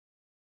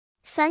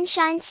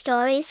Sunshine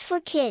Stories for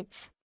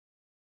Kids.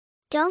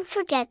 Don't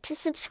forget to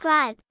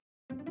subscribe.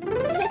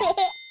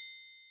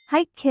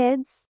 Hi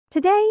kids!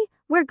 Today,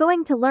 we're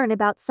going to learn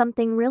about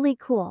something really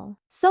cool,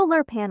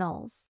 solar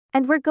panels.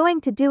 And we're going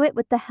to do it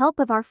with the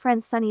help of our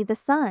friend Sunny the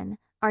Sun.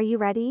 Are you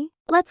ready?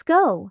 Let's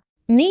go!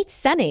 Meet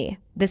Sunny,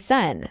 the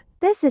sun.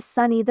 This is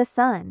Sunny the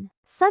Sun.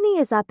 Sunny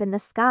is up in the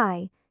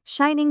sky,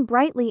 shining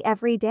brightly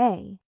every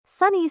day.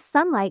 Sunny's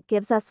sunlight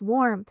gives us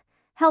warmth,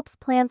 helps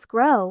plants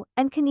grow,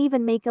 and can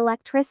even make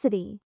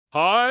electricity.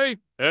 Hi,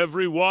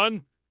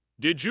 everyone.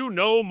 Did you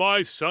know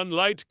my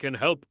sunlight can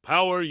help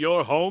power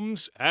your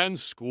homes and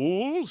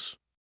schools?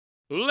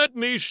 Let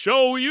me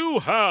show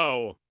you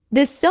how.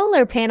 The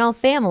solar panel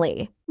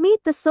family.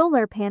 Meet the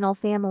solar panel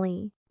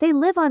family. They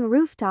live on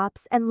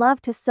rooftops and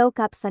love to soak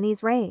up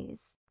Sunny's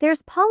rays.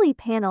 There's Polly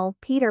Panel,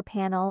 Peter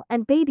Panel,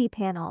 and Baby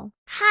Panel.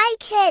 Hi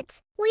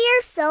kids, we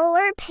are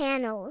solar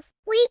panels.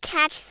 We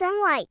catch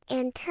sunlight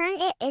and turn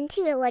it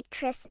into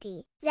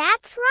electricity.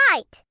 That's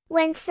right.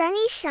 When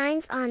Sunny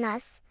shines on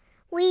us,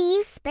 we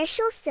use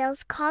special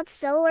cells called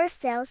solar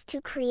cells to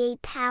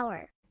create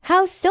power.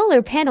 How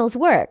solar panels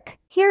work.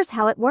 Here's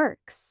how it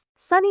works.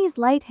 Sunny's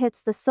light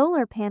hits the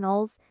solar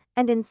panels,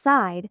 and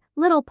inside,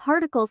 little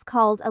particles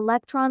called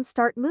electrons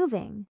start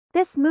moving.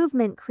 This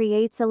movement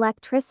creates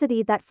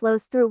electricity that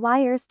flows through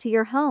wires to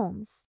your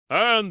homes.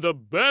 And the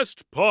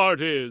best part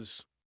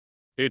is,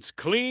 it's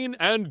clean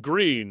and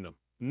green.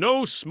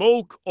 No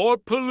smoke or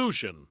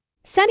pollution.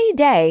 Sunny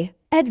day,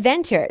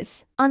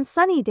 adventures. On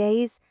sunny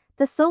days,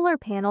 the solar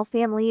panel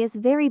family is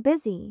very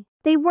busy.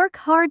 They work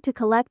hard to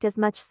collect as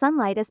much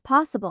sunlight as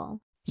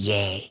possible.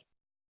 Yay!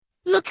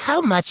 Look how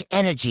much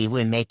energy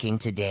we're making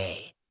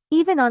today.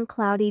 Even on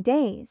cloudy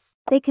days,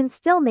 they can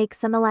still make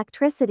some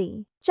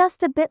electricity,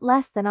 just a bit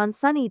less than on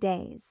sunny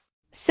days.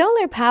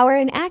 Solar power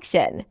in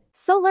action.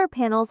 Solar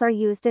panels are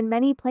used in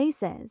many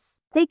places.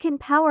 They can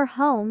power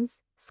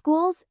homes,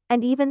 schools,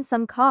 and even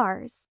some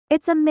cars.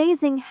 It's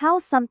amazing how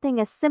something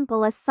as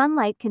simple as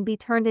sunlight can be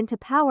turned into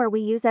power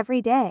we use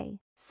every day.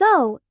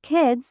 So,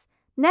 kids,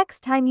 next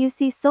time you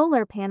see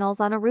solar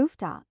panels on a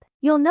rooftop,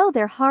 you'll know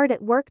they're hard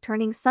at work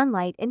turning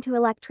sunlight into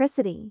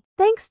electricity.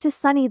 Thanks to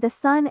Sunny the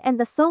Sun and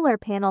the solar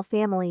panel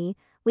family,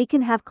 we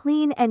can have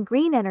clean and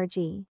green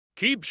energy.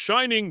 Keep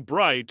shining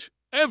bright,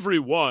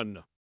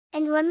 everyone.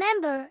 And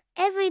remember,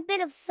 every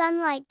bit of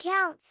sunlight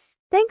counts.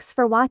 Thanks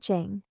for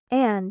watching,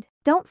 and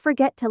don't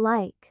forget to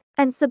like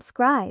and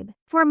subscribe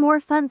for more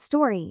fun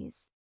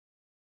stories.